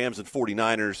night. Rams and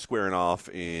 49ers squaring off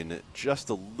in just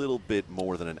a little bit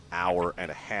more than an hour and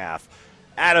a half.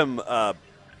 Adam,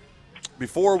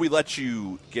 before we let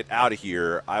you get out of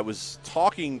here, I was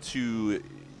talking to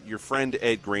your friend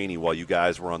Ed Graney while you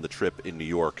guys were on the trip in New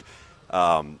York,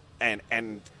 and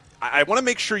I want to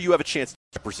make sure you have a chance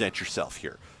to present yourself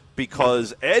here,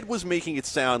 because Ed was making it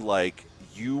sound like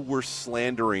you were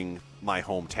slandering my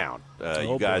hometown.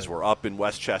 You guys were up in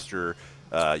Westchester.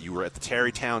 You were at the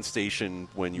Tarrytown station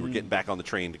when you were getting back on the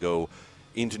train to go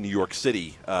into New York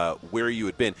City, where you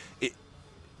had been.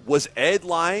 Was Ed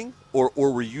lying, or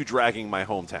were you dragging my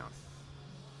hometown?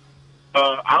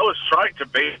 I was trying to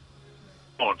bait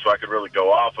on so I could really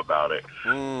go off about it.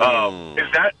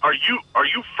 Are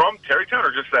you from Tarrytown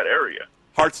or just that area?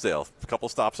 Hartsdale, a couple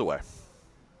stops away.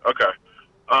 Okay.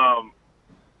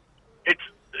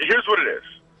 Here's what it is.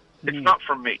 It's not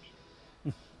for me.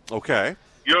 Okay.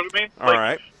 You know what I mean? All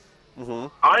right. Mm-hmm.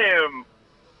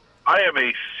 I am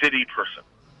a city person.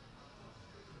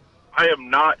 I am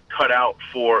not cut out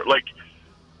for, like,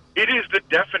 it is the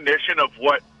definition of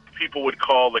what people would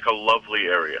call, like, a lovely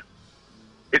area.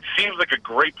 It seems like a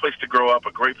great place to grow up,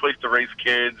 a great place to raise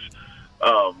kids,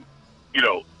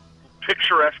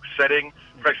 picturesque setting.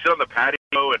 If I sit on the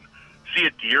patio and see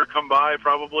a deer come by,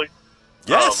 probably.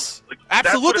 Yes.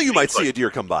 Absolutely you might see a deer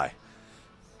come by.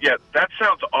 Yeah, that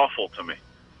sounds awful to me.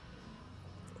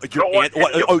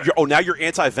 Now you're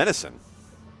anti-venison.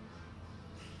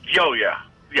 Yo, yeah.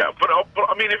 Yeah, but I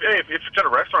mean, if it's at a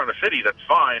restaurant in a city, that's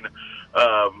fine.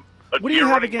 What do you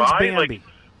have against Bambi?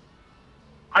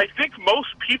 I think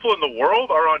most people in the world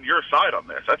are on your side on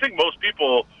this. I think most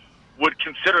people would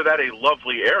consider that a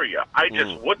lovely area. I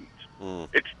just wouldn't.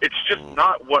 It's just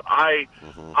not what I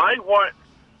want.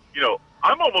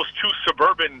 I'm almost too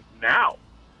suburban now,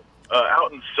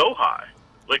 out in Sohi.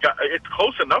 Like, it's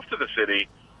close enough to the city,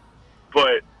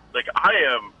 but like I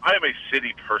am a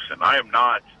city person. I'm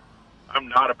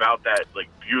not about that, like,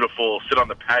 beautiful sit on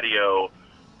the patio,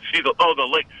 see the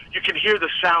lake. You can hear the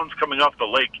sounds coming off the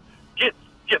lake.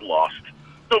 Get lost.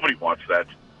 Nobody wants that.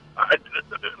 I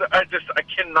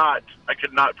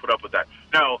could not put up with that.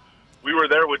 Now, we were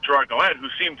there with Gerard Gallant, who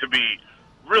seemed to be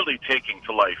really taking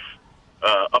to life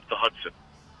up the Hudson.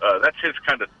 That's his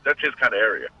kind of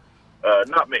area.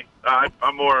 Not me.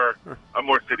 I'm more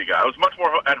city guy. I was much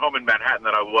more at home in Manhattan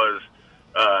than I was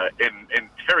in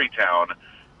Tarrytown,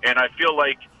 and I feel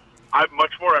like I'm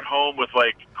much more at home with,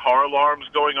 like, car alarms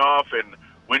going off and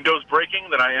windows breaking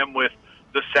than I am with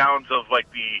the sounds of, like,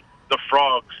 the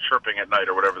frogs chirping at night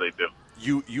or whatever they do.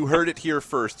 You heard it here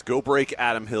first. Go break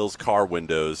Adam Hill's car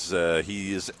windows.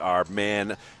 He is our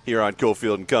man here on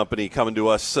Cofield and Company, coming to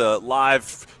us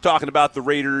live, talking about the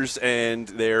Raiders and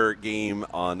their game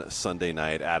on Sunday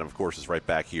night. Adam, of course, is right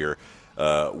back here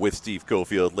with Steve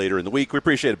Cofield later in the week. We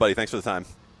appreciate it, buddy. Thanks for the time.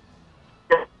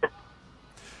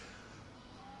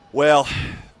 Well,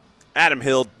 Adam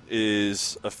Hill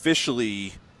is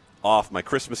officially off my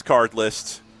Christmas card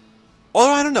list. Oh,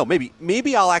 I don't know.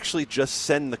 Maybe I'll actually just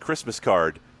send the Christmas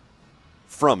card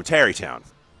from Tarrytown.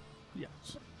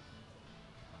 Yes.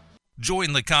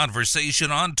 Join the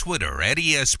conversation on Twitter at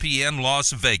ESPN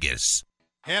Las Vegas.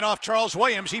 Handoff Charles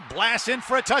Williams. He blasts in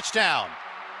for a touchdown.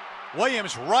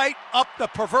 Williams right up the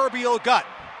proverbial gut.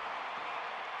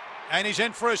 And he's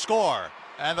in for a score.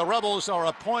 And the Rebels are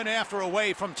a point after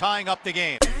away from tying up the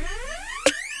game.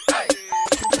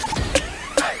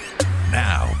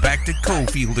 Now, back to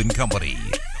Cofield and Company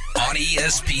on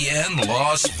ESPN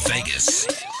Las Vegas.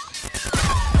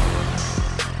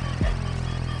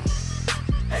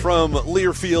 From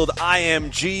Learfield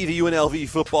IMG, the UNLV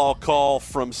football call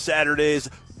from Saturday's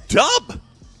Dub.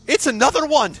 It's another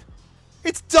one.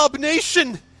 It's Dub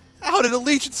Nation out at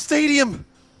Allegiant Stadium.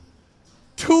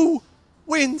 2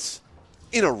 wins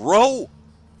in a row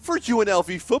for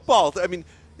UNLV football. I mean,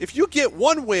 if you get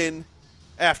one win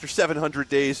after 700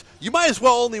 days, you might as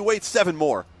well only wait 7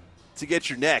 more to get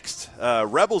your next.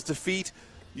 Rebels defeat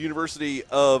University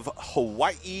of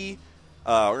Hawaii.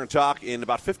 We're going to talk in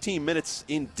about 15 minutes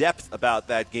in depth about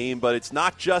that game, but it's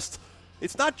not just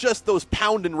those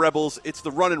pounding Rebels, it's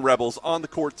the running Rebels on the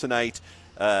court tonight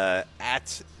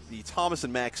at the Thomas &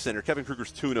 Mack Center. Kevin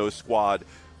Kruger's Tuno squad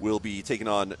will be taking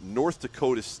on North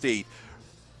Dakota State.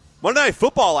 Monday Night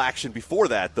Football action before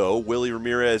that, though. Willie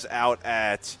Ramirez out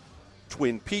at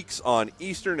Twin Peaks on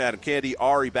Eastern. Adam Candy,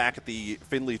 Ari back at the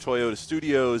Findlay Toyota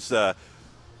Studios.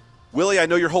 Willie, I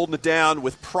know you're holding it down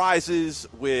with prizes,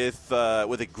 with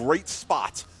a great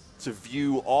spot to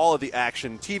view all of the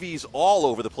action. TVs all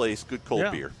over the place. Good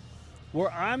cold beer.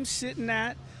 Where I'm sitting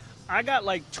at, I got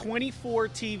like 24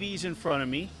 TVs in front of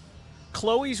me.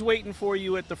 Chloe's waiting for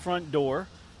you at the front door.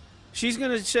 She's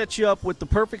going to set you up with the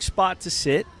perfect spot to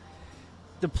sit.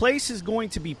 The place is going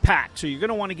to be packed, so you're going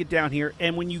to want to get down here.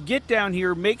 And when you get down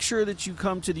here, make sure that you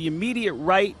come to the immediate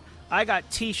right. I got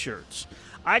T-shirts.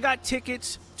 I got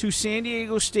tickets to San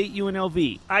Diego State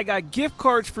UNLV. I got gift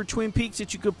cards for Twin Peaks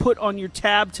that you could put on your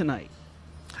tab tonight.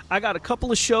 I got a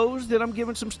couple of shows that I'm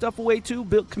giving some stuff away to.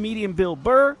 Comedian Bill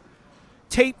Burr,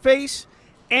 Tape Face,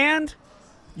 And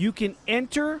you can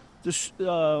enter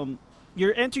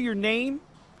your name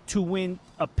to win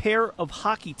a pair of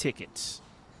hockey tickets.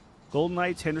 Golden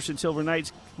Knights, Henderson Silver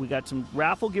Knights. We got some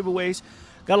raffle giveaways.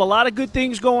 Got a lot of good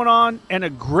things going on and a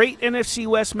great NFC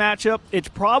West matchup. It's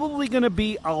probably going to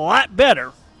be a lot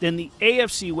better than the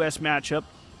AFC West matchup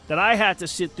that I had to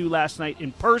sit through last night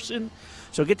in person.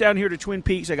 So get down here to Twin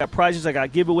Peaks. I got prizes. I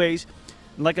got giveaways.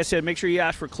 And like I said, make sure you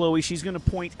ask for Chloe. She's going to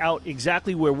point out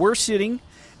exactly where we're sitting,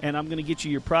 and I'm going to get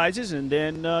you your prizes. And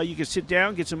then you can sit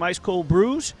down, get some ice cold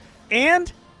brews,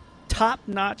 and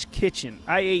top-notch kitchen.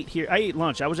 I ate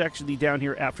lunch. I was actually down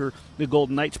here after the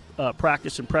Golden Knights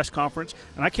practice and press conference,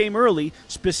 and I came early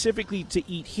specifically to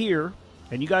eat here.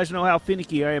 And you guys know how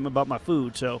finicky I am about my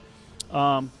food, so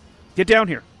get down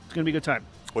here. It's going to be a good time.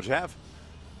 What'd you have?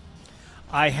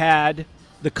 I had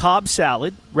the Cobb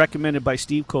salad recommended by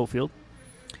Steve Cofield,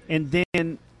 and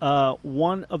then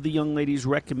one of the young ladies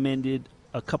recommended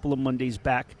a couple of Mondays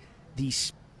back the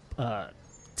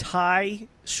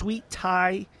sweet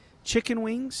Thai chicken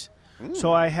wings.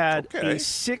 So I had a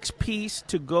 6-piece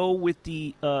to go with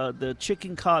the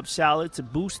chicken Cobb salad to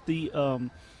boost the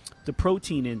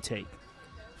protein intake.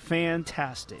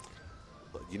 Fantastic.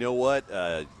 You know what?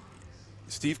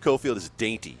 Steve Cofield is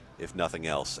dainty, if nothing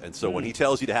else. And so when he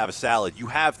tells you to have a salad, you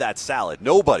have that salad.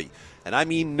 Nobody, and I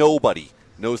mean nobody,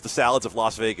 knows the salads of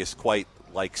Las Vegas quite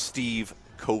like Steve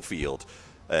Cofield.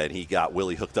 And he got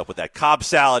Willie hooked up with that Cobb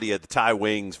salad. He had the Thai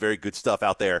wings. Very good stuff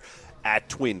out there at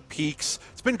Twin Peaks.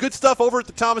 It's been good stuff over at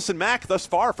the Thomas & Mack thus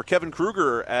far for Kevin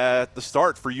Kruger at the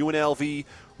start for UNLV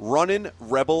running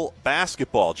Rebel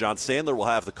basketball. John Sandler will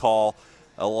have the call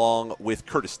along with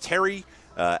Curtis Terry.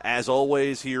 As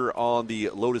always, here on the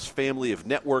Lotus family of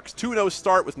networks. 2-0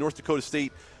 start with North Dakota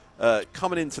State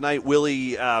coming in tonight.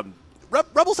 Willie,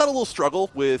 Rebels had a little struggle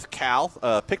with Cal.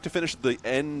 Picked to finish the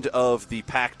end of the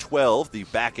Pac-12, the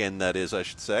back end, that is, I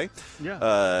should say.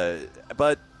 Yeah.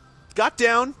 But got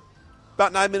down,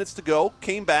 about 9 minutes to go,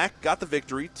 came back, got the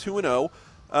victory, 2-0.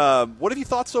 What have you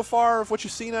thought so far of what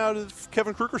you've seen out of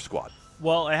Kevin Kruger's squad?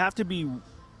 Well, I have to be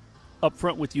up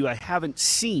front with you. I haven't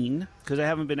seen, because I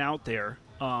haven't been out there,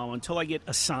 until I get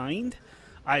assigned.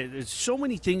 There's so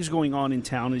many things going on in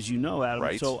town, as you know, Adam.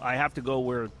 Right. So I have to go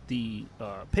where the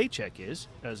paycheck is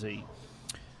as the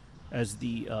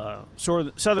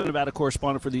Southern Nevada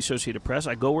correspondent for the Associated Press.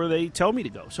 I go where they tell me to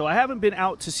go. So I haven't been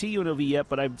out to see UNLV yet,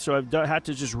 but I've had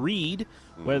to just read,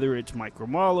 whether it's Mike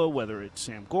Romalo, whether it's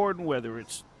Sam Gordon, whether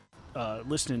it's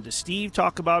listening to Steve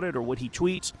talk about it or what he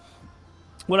tweets.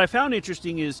 What I found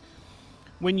interesting is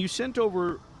when you sent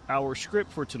over our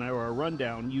script for tonight, or our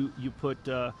rundown, you put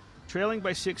trailing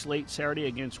by 6 late Saturday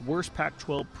against worst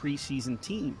Pac-12 preseason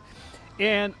team.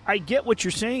 And I get what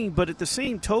you're saying, but at the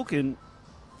same token,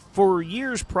 for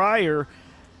years prior,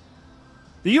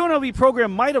 the UNLV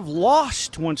program might have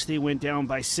lost once they went down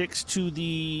by 6 to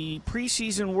the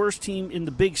preseason worst team in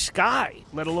the Big Sky,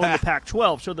 let alone the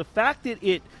Pac-12. So the fact that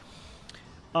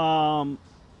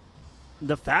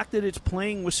it's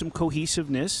playing with some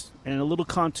cohesiveness and a little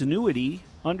continuity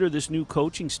under this new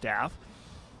coaching staff,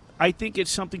 I think it's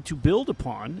something to build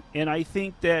upon, and I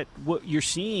think that what you're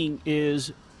seeing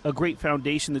is a great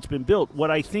foundation that's been built. What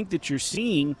I think that you're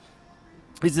seeing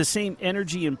is the same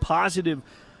energy and positive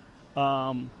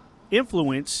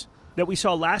influence that we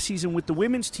saw last season with the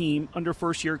women's team under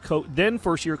first-year coach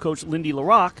Lindy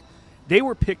LaRocque. They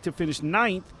were picked to finish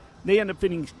 9th. They ended up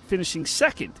finishing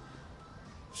 2nd.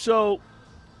 So,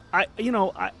 I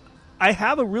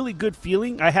have a really good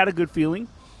feeling. I had a good feeling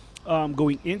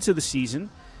going into the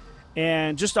season.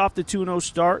 And just off the 2-0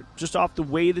 start, just off the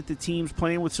way that the team's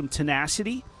playing with some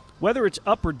tenacity, whether it's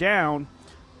up or down,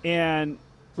 and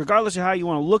regardless of how you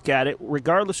want to look at it,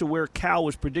 regardless of where Cal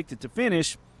was predicted to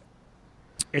finish,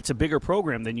 it's a bigger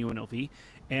program than UNLV,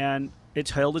 and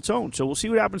it's held its own. So we'll see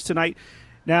what happens tonight.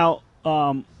 Now,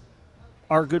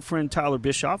 our good friend Tyler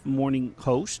Bischoff, morning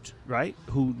host, right,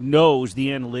 who knows the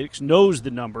analytics, knows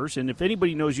the numbers, and if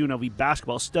anybody knows UNLV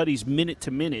basketball, studies minute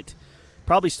to minute,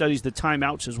 probably studies the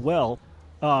timeouts as well,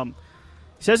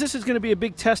 says this is going to be a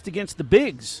big test against the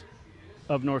bigs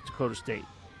of North Dakota State.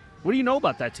 What do you know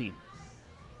about that team?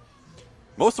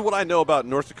 Most of what I know about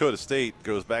North Dakota State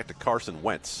goes back to Carson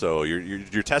Wentz, so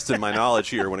you're testing my knowledge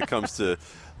here when it comes to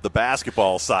the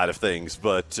basketball side of things.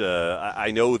 But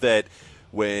I know that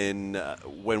when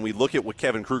we look at what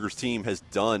Kevin Kruger's team has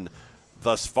done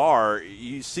thus far,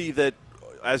 you see that,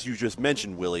 as you just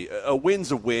mentioned, Willie, a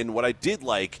win's a win. What I did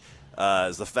like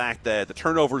is the fact that the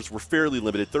turnovers were fairly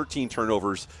limited, 13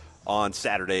 turnovers on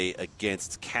Saturday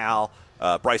against Cal.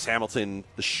 Bryce Hamilton,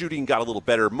 the shooting got a little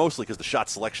better, mostly because the shot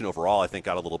selection overall, I think,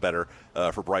 got a little better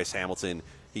for Bryce Hamilton.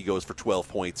 He goes for 12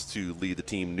 points to lead the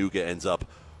team. Nuga ends up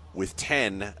with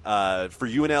 10. For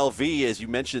UNLV, as you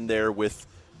mentioned there with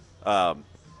the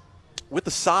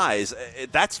size,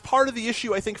 that's part of the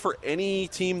issue, I think, for any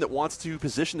team that wants to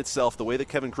position itself the way that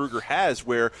Kevin Kruger has,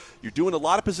 where you're doing a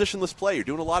lot of positionless play. You're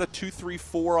doing a lot of 2, 3,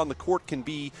 4 on the court, can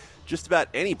be just about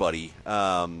anybody.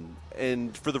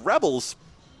 And for the Rebels,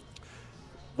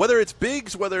 whether it's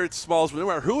bigs, whether it's smalls, no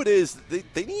matter who it is,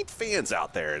 they need fans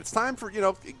out there. It's time for,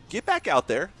 get back out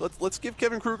there. Let's give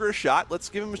Kevin Kruger a shot. Let's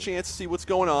give him a chance to see what's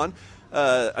going on.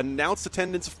 Announced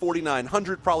attendance of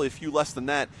 4,900, probably a few less than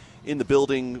that in the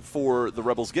building for the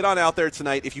Rebels. Get on out there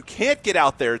tonight. If you can't get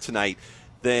out there tonight,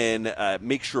 then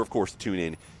make sure, of course, to tune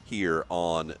in here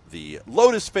on the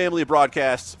Lotus family of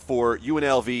broadcasts for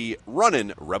UNLV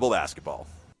running Rebel basketball.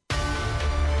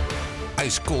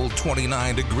 Ice cold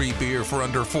 29-degree beer for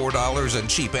under $4 and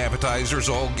cheap appetizers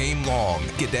all game long.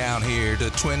 Get down here to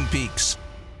Twin Peaks.